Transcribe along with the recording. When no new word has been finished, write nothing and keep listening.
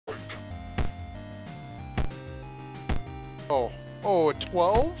Oh, oh, a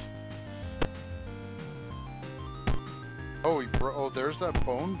 12? Oh, oh, there's that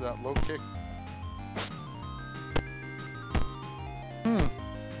bone, that low kick. Hmm.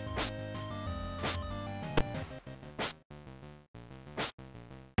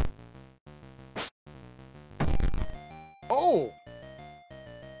 Oh!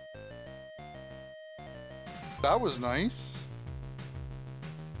 That was nice.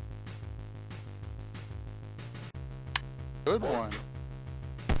 Good one.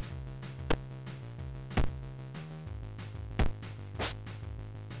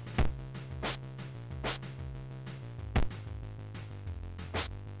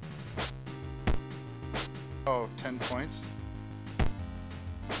 Oh, 10 points.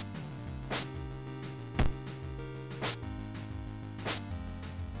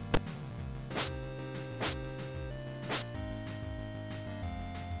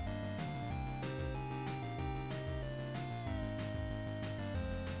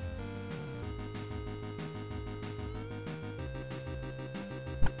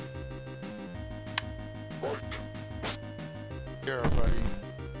 Here, buddy.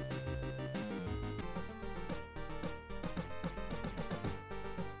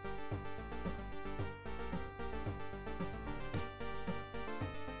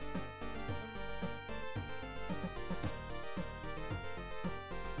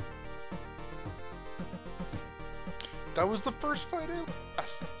 That was the first fight I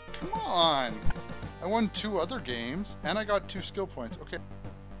lost. Come on. I won 2 other games, and I got 2 skill points. Okay.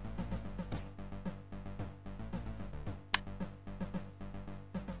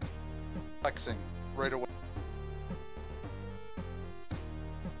 Flexing right away.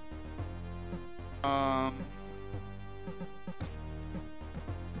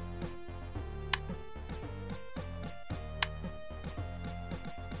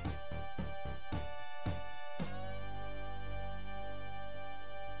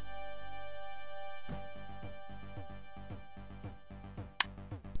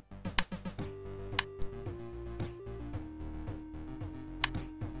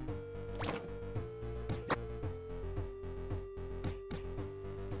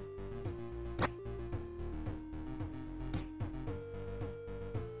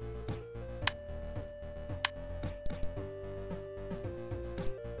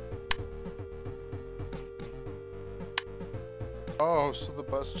 Oh, so the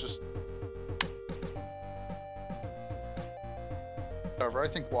bus just... Whatever, I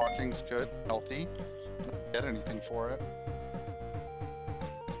think walking's good, healthy. Don't get anything for it.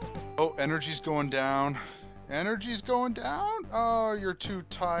 Oh, energy's going down. Energy's going down? Oh, you're too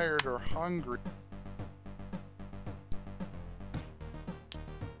tired or hungry.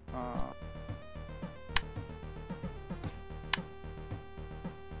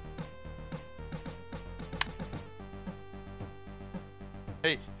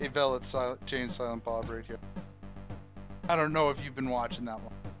 Hey, Vel, it's Jane Silent Bob right here. I don't know if you've been watching that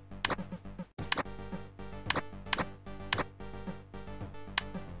one.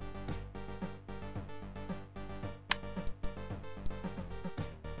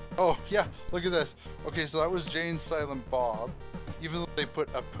 Oh, yeah, look at this. Okay, so that was Jane Silent Bob. Even though they put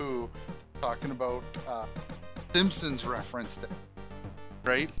a poo talking about Simpsons reference there,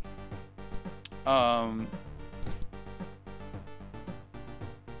 right?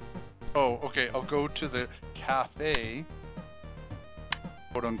 Oh, okay, I'll go to the cafe,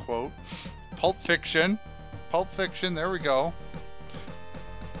 quote unquote. Pulp Fiction, there we go.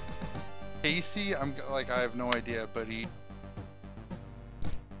 Casey, I'm like, I have no idea, but he...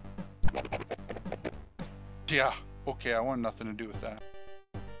 Yeah, okay, I want nothing to do with that.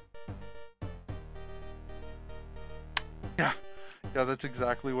 Yeah, that's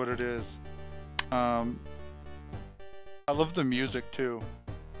exactly what it is. I love the music too.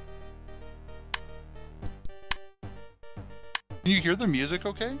 Can you hear the music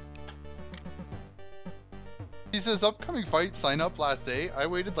okay? He says, upcoming fight, sign up last day. I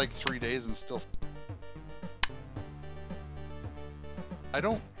waited like 3 days and still... I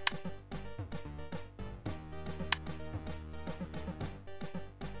don't...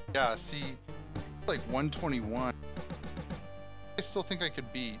 Yeah, see, it's like 121. I still think I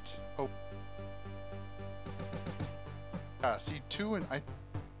could beat. Oh. Yeah, see, 2 and I...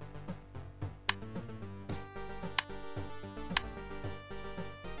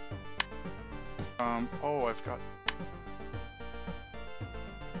 Oh, I've got...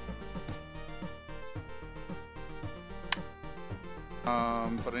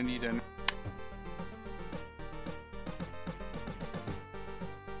 But I need an...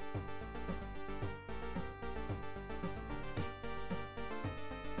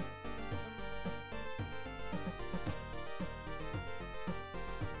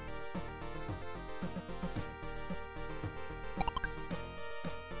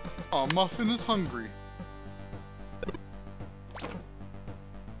 Oh, Muffin is hungry.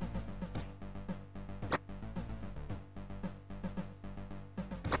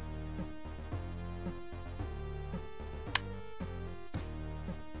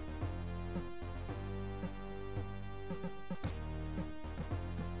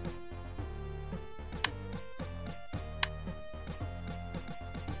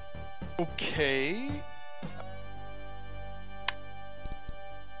 Okay.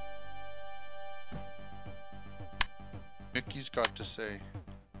 Mickey's got to say.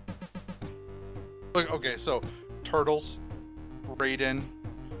 Look, okay, so Turtles, Raiden,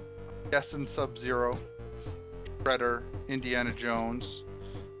 Guess Sub-Zero, Shredder, Indiana Jones,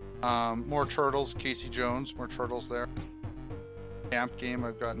 more Turtles, Casey Jones, more Turtles there. Camp game,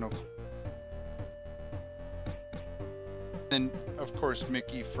 I've got no clue. Then, of course,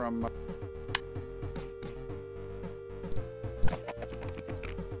 Mickey from...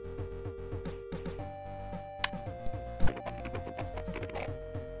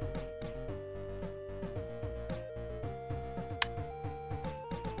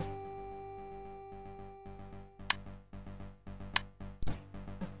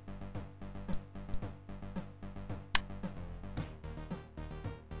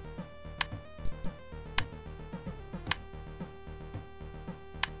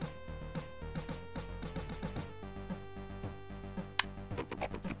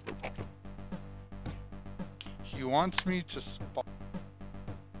 He wants me to spot...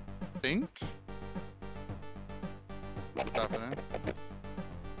 Think? What's happening?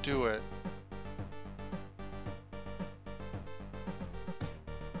 Do it.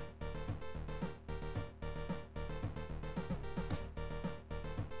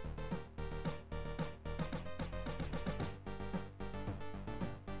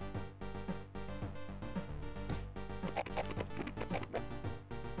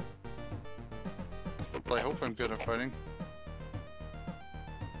 I hope I'm good at fighting.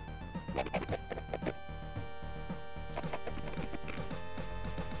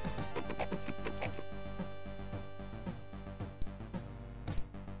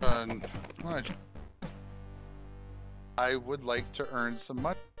 I would like to earn some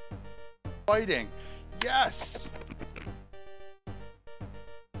money. Fighting! Yes!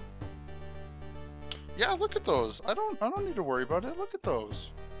 Yeah, look at those. I don't need to worry about it. Look at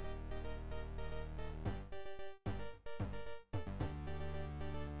those.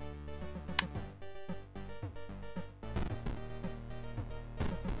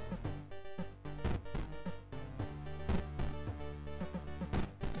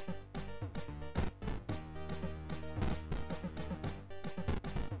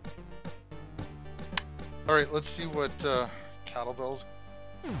 All right, let's see what Cattlebells.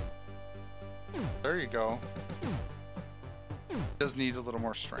 There you go. Does need a little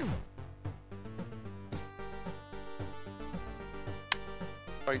more strength.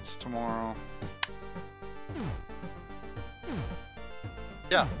 Fights tomorrow.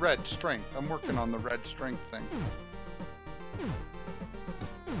 Yeah, red strength. I'm working on the red strength thing.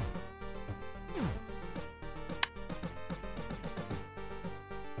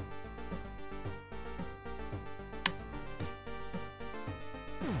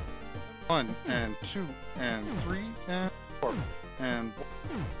 One and two and three and four and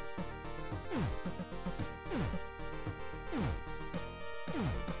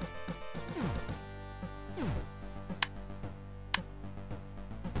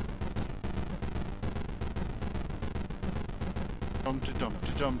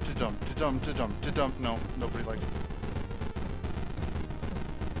dum. No, nobody likes it.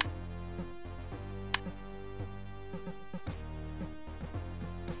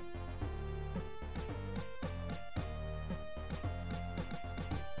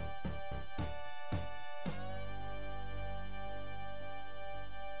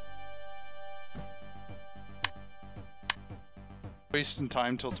 Wasting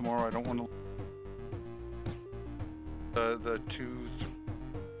time till tomorrow. I don't want to. The two.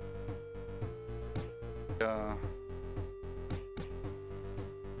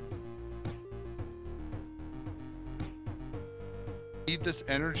 Need this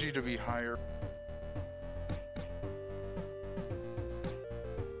energy to be higher.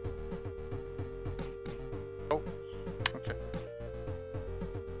 Oh, okay.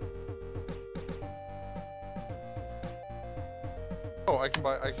 Oh, I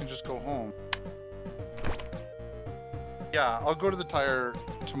can just go home. Yeah, I'll go to the tire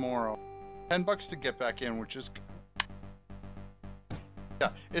tomorrow. $10 to get back in, which is...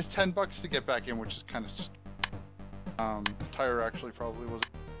 Yeah, it's $10 to get back in, which is kind of... Tire actually probably was...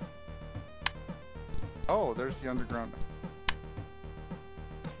 Oh, there's the underground.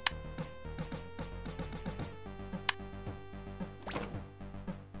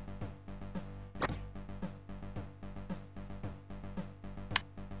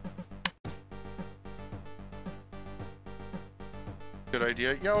 good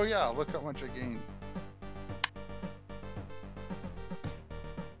idea. Yeah, oh yeah, look how much I gained.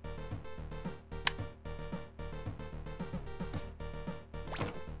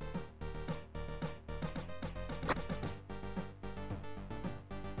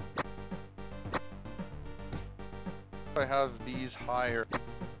 I have these higher,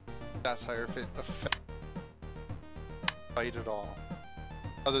 that's higher fit effect fight at all,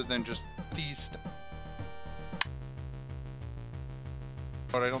 other than just these stuff.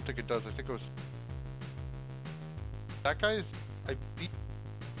 But I don't think it does. I think it was that guy's. I beat.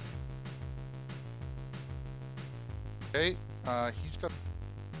 Okay, he's got.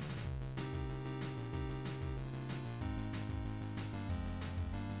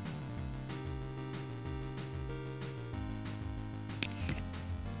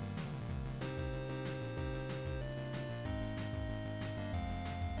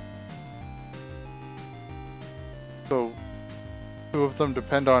 So, two of them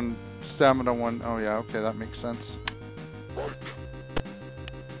depend on stamina. One, oh yeah, okay, that makes sense.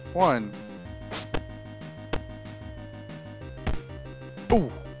 One. Oh!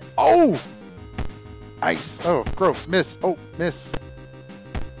 Oh! Nice! Oh, gross. Miss. Oh, miss.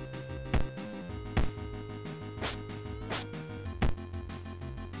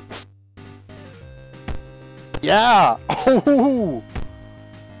 Yeah! Oh!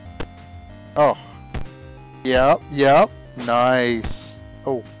 Oh. Yep, yep. Nice.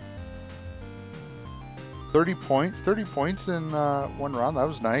 Oh. 30 points? 30 points in one round? That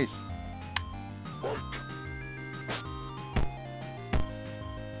was nice.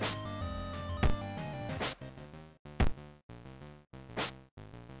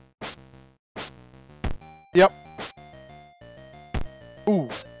 Yep. Ooh.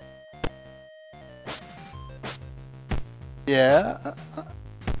 Yeah.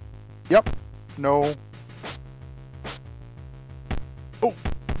 Yep. No. Oh.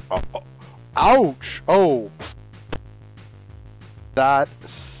 Oh, oh. Ouch. Oh. That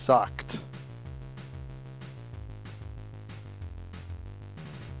sucked.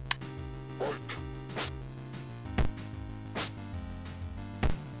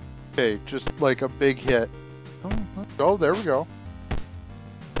 Okay, just like a big hit. Oh, there we go.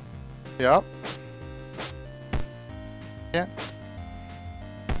 Yep. Yeah.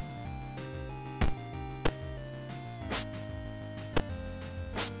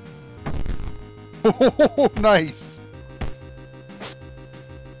 Oh, nice.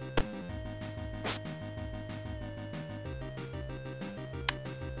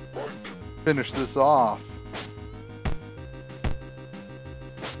 Finish this off.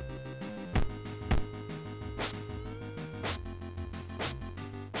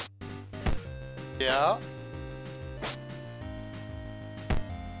 Yeah.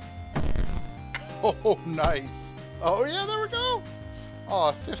 Oh, nice. Oh, yeah, there we go.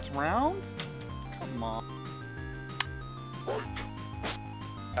 Oh, 5th round? Come on.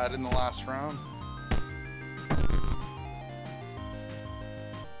 Add in the last round.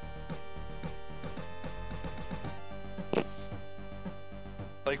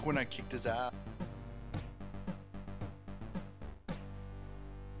 Like when I kicked his ass.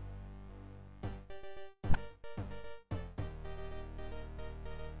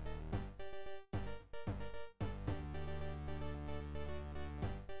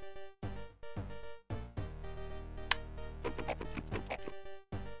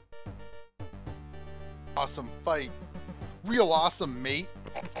 Awesome fight. Real awesome, mate.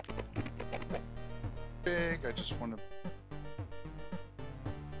 Big, I just want to...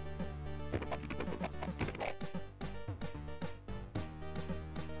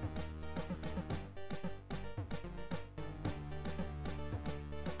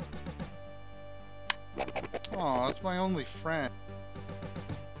 Oh, that's my only friend.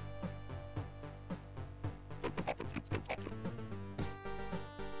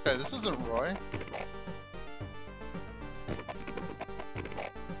 Okay, this isn't Roy.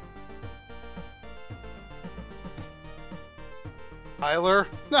 Tyler?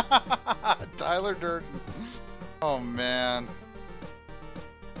 Tyler Durden. Oh man.